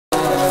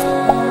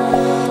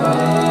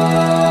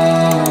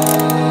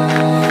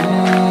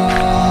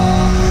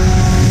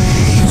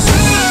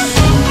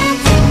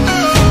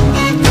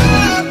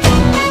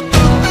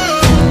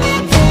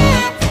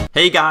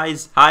Hey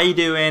guys, how you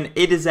doing?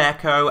 It is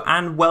Echo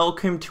and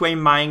welcome to a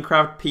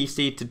Minecraft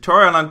PC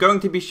tutorial. I'm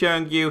going to be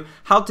showing you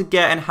how to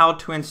get and how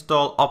to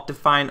install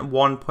Optifine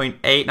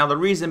 1.8. Now the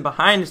reason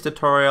behind this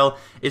tutorial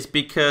is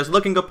because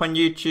looking up on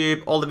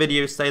YouTube, all the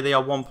videos say they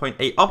are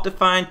 1.8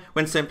 Optifine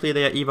when simply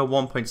they are either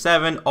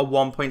 1.7 or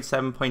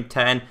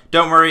 1.7.10.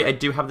 Don't worry, I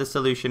do have the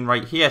solution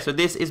right here. So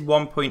this is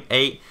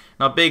 1.8.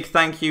 Now, big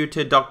thank you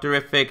to Dr.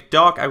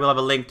 Doc. I will have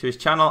a link to his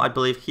channel. I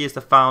believe he is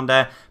the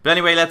founder. But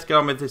anyway, let's get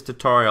on with this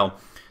tutorial.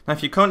 Now,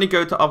 if you currently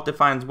go to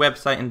Optifine's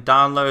website and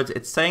downloads,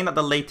 it's saying that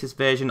the latest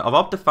version of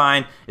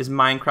Optifine is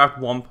Minecraft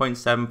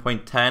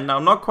 1.7.10. Now,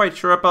 I'm not quite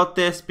sure about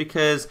this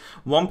because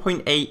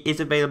 1.8 is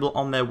available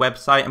on their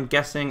website.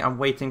 I'm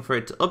waiting for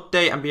it to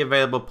update and be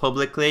available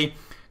publicly.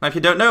 Now, if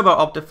you don't know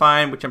about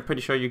Optifine, which I'm pretty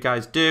sure you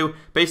guys do,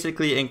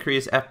 basically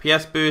increased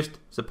FPS boost,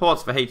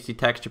 supports for HD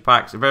texture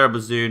packs,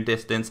 variable zoom,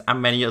 distance,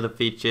 and many other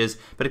features.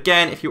 But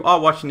again, if you are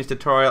watching this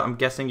tutorial, I'm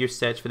guessing you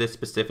searched for this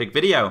specific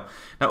video.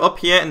 Now, up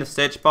here in the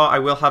search bar, I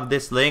will have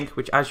this link,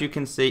 which as you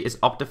can see is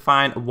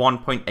Optifine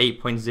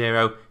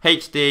 1.8.0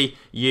 HD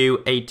U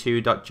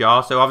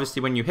A2.jar. So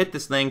obviously when you hit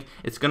this link,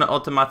 it's going to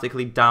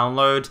automatically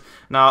download.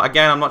 Now,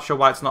 again, I'm not sure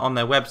why it's not on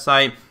their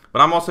website. But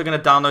I'm also going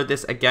to download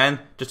this again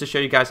just to show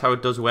you guys how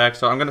it does work.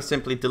 So I'm going to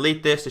simply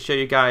delete this to show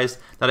you guys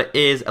that it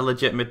is a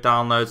legitimate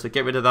download. So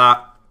get rid of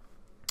that,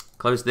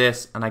 close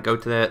this, and I go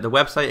to the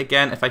website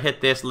again. If I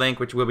hit this link,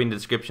 which will be in the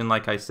description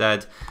like I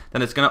said,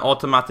 then it's going to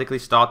automatically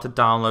start to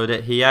download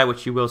it here,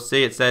 which you will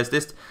see. It says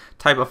this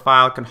type of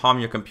file can harm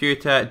your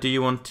computer. Do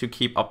you want to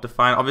keep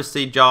Optifine?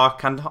 Obviously jar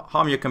can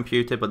harm your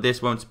computer, but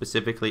this won't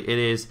specifically. It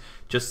is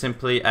just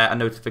simply a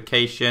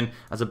notification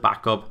as a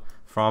backup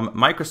from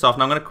Microsoft.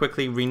 Now I'm going to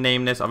quickly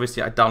rename this.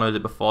 Obviously I downloaded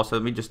it before, so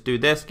let me just do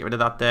this, get rid of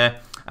that there.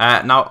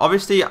 Now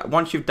obviously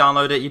once you've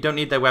downloaded it, you don't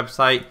need their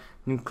website.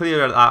 You can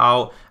clear that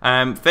out.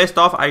 First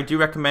off, I do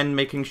recommend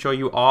making sure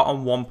you are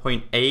on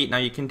 1.8. Now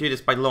you can do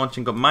this by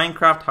launching up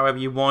Minecraft however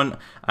you want.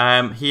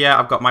 Here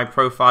I've got my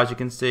profile, as you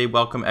can see.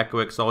 Welcome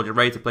Echo Soldier,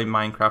 ready to play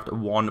Minecraft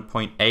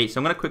 1.8. So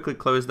I'm going to quickly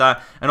close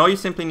that, and all you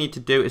simply need to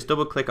do is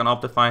double click on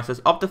Optifine. It says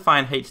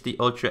Optifine HD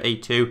Ultra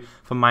A2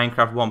 for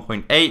Minecraft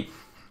 1.8.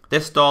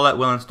 This installer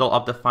will install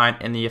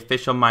Optifine in the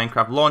official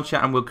Minecraft launcher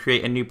and will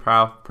create a new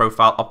profile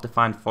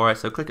Optifine for it.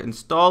 So click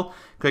install,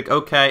 click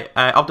OK.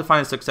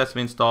 Optifine is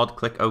successfully installed,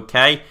 click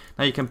OK.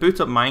 Now you can boot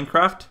up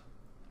Minecraft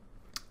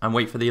and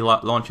wait for the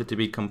launcher to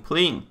be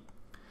complete.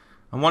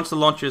 And once the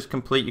launcher is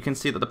complete, you can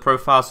see that the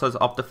profile says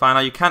Optifine. Now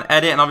you can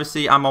edit, and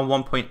obviously I'm on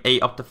 1.8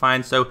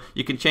 Optifine, so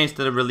you can change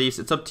to the release.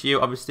 It's up to you.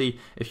 Obviously,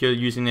 if you're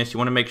using this, you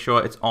want to make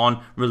sure it's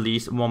on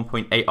release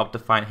 1.8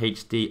 Optifine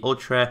HD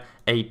Ultra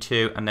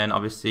A2, and then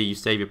obviously you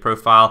save your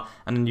profile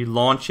and then you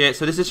launch it.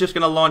 So this is just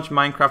going to launch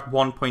Minecraft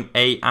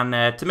 1.8,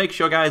 and to make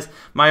sure, guys,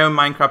 my own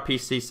Minecraft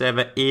PC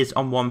server is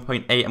on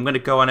 1.8. I'm going to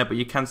go on it, but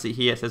you can see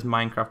here it says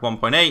Minecraft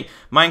 1.8,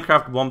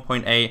 Minecraft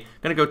 1.8. I'm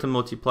going to go to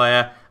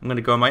multiplayer. I'm going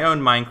to go on my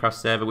own Minecraft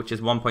server, which is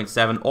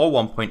 1.7 or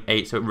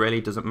 1.8, so it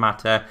really doesn't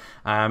matter.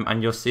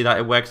 And you'll see that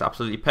it works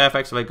absolutely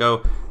perfect. So if I go,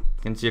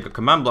 you can see I've got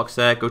command blocks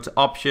there, go to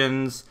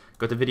options,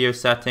 go to video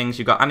settings.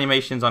 You've got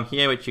animations on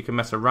here which you can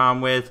mess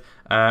around with.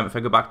 If I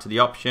go back to the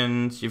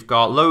options, you've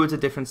got loads of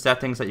different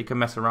settings that you can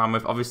mess around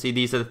with. Obviously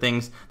these are the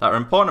things that are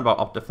important about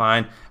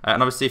Optifine,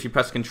 and obviously if you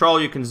press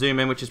control you can zoom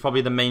in, which is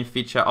probably the main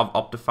feature of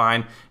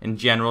Optifine in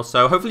general.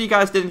 So hopefully you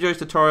guys did enjoy this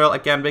tutorial.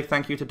 Again, big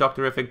thank you to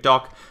Dr.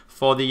 Doc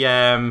for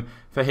the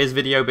for his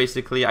video.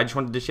 Basically I just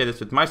wanted to share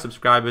this with my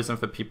subscribers and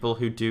for people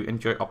who do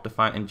enjoy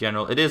Optifine in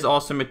general. It is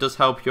awesome, it does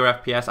help your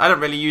FPS. I don't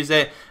really use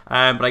it,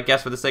 but I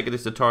guess for the sake of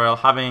this tutorial,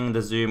 having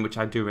the zoom, which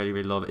I do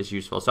really love, is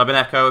useful. So I've been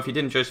Echo. If you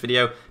did enjoy this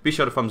video, be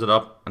sure to thumbs it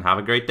up and have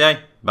a great day.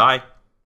 Bye.